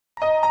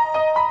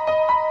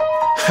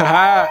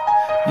Haha,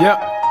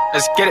 yep.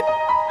 Let's get it.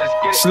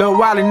 It's Lil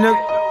Wiley, nigga.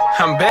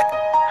 I'm back.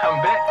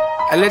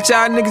 I let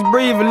y'all niggas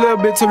breathe a little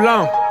bit too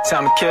long.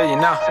 Time to kill you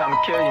now.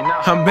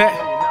 I'm back.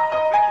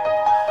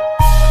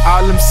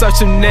 All them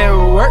social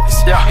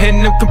networks,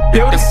 hitting them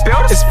computers.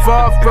 It's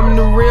far from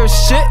the real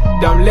shit,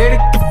 don't let it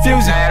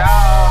confuse you.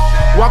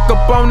 Walk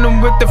up on them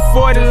with the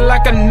 40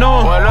 like I know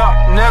 'em. What up,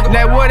 nigga?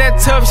 Now what that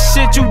tough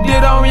shit you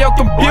did on your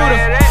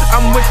computer?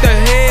 I'm with the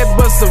head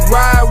bust a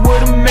ride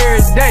with them every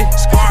day.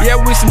 Yeah,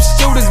 we some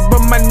shooters, but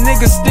my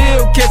niggas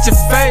still catchin'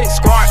 fade.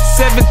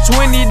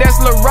 720,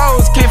 that's Lil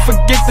Rose, can't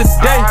forget the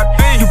day.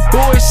 You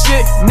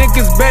bullshit,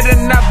 niggas better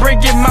not bring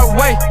it my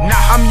way.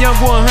 I'm young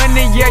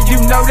 100, yeah, you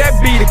know that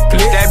be the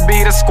clip. That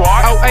be the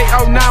squad.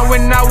 08, 09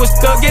 when I was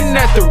thuggin'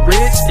 at the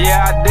Ridge.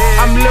 Yeah, I did.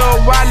 I'm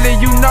Lil Wiley,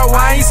 you know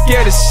I ain't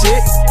scared of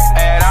shit.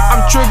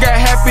 I'm trigger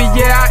happy,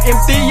 yeah, I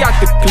empty out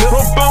the clip.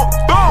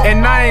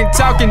 And I ain't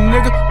talking,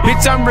 nigga,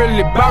 bitch, I'm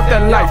really about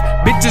that life.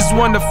 Bitches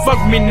wanna fuck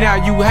me now,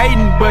 you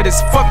hating, but it's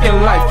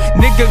fucking life.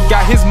 Nigga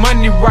got his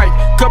money right,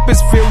 cup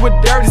is filled with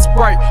dirty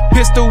Sprite.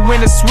 Pistol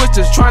in the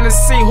switches, trying to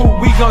see who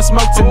we gon'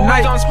 smoke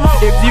tonight.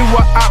 If you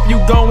a op, you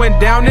going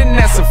down, and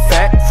that's a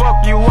fact.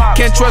 Fuck you up.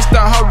 Can't trust the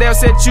hoe, they'll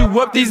set you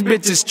up, these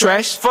bitches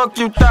trash. Fuck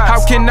you thoughts.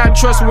 How can I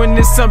trust when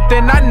it's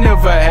something I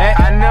never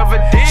had? I never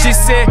did. She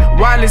said,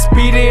 Wiley,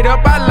 speed it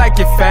up, I like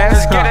it fast.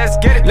 Let's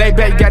get it. Lay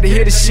back, gotta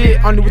hear the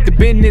shit. Only with the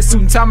business,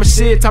 suit and time of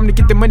shit. Time to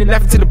get the money,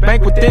 laughing to the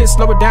bank with this.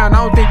 Slow it down, I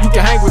don't think you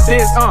can hang with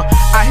this.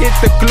 I hit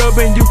the club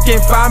and you can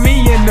find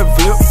me in the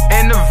VIP.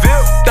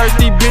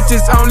 Thirsty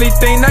bitches, only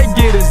thing they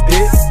get is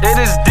dick. It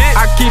is dick.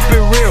 I keep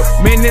it real,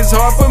 man, it's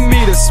hard for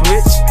me to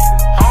switch.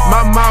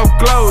 My mouth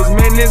closed,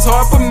 man, it's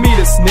hard for me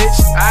to snitch.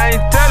 I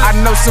ain't tellin'. I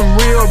know some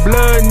real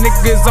blood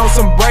niggas on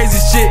some brazy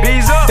shit.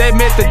 They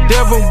met the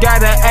devil,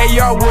 got an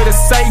AR with a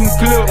Satan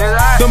clip.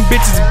 Them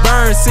bitches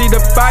burn, see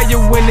the fire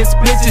when it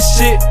split your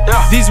shit.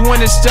 These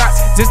one is shots,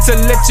 just to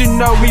let you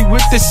know we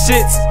with the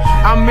shits.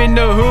 I'm in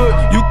the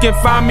hood, you can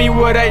find me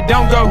where they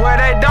don't go.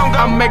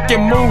 I'm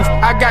making moves,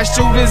 I got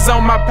shooters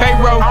on my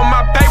payroll. I'm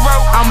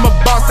a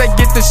boss, they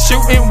get the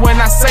shooting when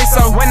I say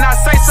so.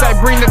 Say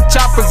bring the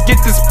choppers, get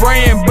the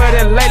spraying, but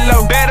it lay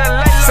low.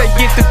 Say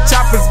get the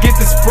choppers, get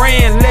the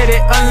spraying, let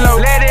it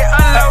unload.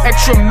 An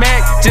extra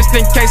mag, just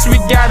in case we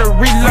gotta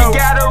reload.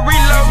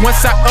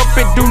 Once I up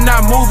it, do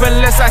not move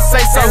unless I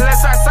say so.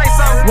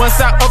 Once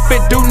I up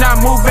it, do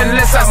not move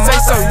unless I say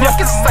so.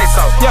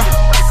 Yeah.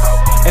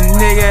 And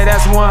nigga,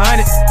 that's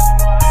 100.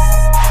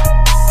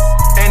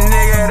 And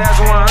nigga, that's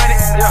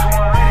 100.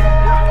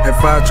 Yeah.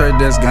 If I trade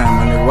this game,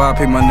 my nigga, why I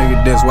pick my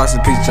nigga this? Watch the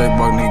piece check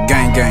buck, nigga.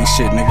 Gang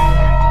shit, nigga.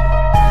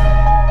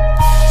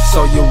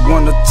 So you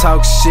wanna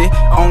talk shit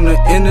on the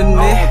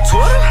internet?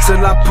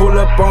 Till I pull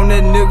up on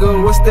that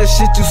nigga, what's that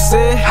shit you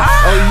said?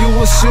 Oh, you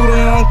a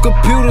shooter on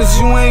computers,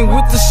 you ain't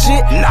with the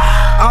shit?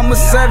 I'm a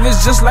savage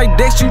just like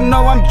Dex, you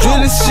know I'm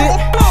drilling shit.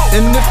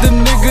 And if the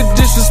nigga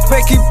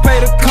disrespect, he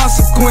pay the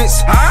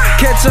consequence.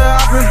 Catch her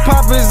up and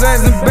pop his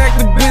ass and back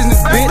to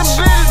business, bitch.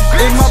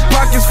 In my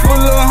pockets full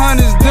of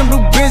hundreds, them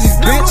blue Benjis,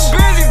 bitch.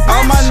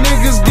 All my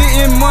niggas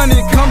getting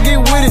money, come get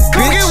with it,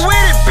 bitch.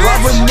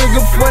 Rob a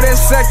nigga for that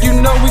sack, you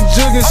know we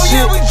juggin'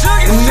 shit.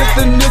 And if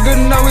the nigga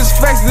know his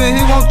facts, then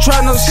he won't try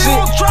no shit.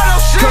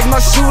 Cause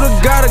my shooter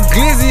got a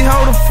glizzy,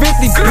 hold a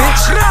 50,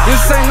 bitch.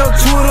 This ain't no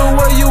Twitter,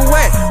 where you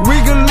at?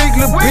 Regal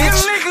legal,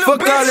 bitch.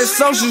 Fuck all that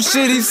social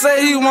shit, he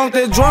say he want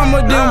that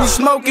drama, then we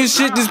smoking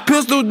shit. This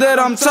pistol that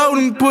I'm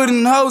toting,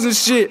 putting hoes and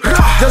shit.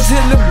 Just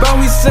hit the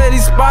bone, he said he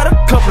spot a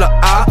couple of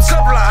ops.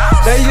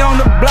 They on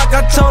the block,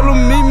 I told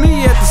him meet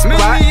me at the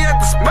spot.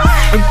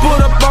 And put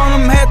up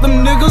on them, had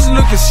them niggas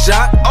looking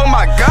shot. Oh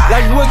my God.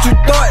 Like what you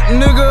thought,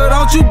 nigga,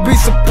 don't you be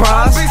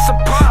surprised.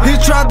 He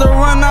tried to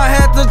run, I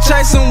had to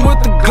chase him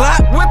with the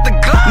Glock.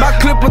 My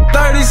clip of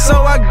 30,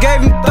 so I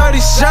gave him 30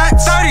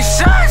 shots.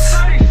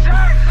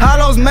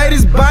 Hollows made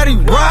his body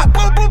rock.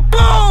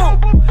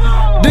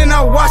 Then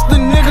I watched the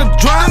nigga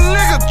drop.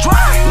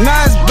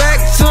 Now it's back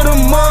to the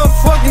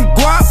motherfucking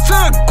guap.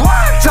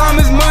 Time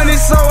is money,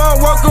 so I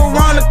walk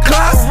around the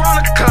clock.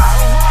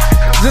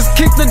 Just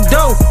kick the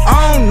dough,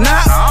 I don't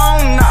knock.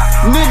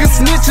 Niggas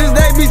snitches,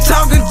 they be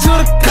talking to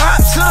the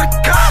cops.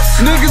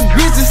 Niggas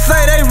bitches say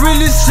they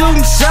really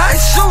shooting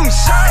shots.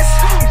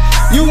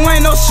 You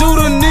ain't no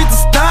shooter, need to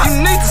stop.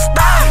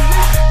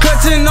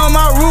 Cutting on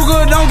my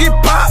Ruger, don't get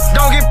popped.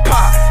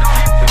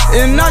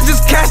 And I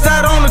just cashed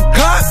out on the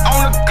Glock.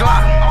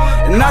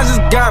 And I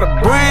just got a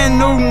brand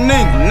new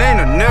nigga.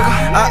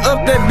 I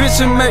up that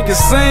bitch and make it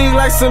sing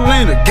like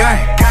Selena.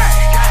 Gang.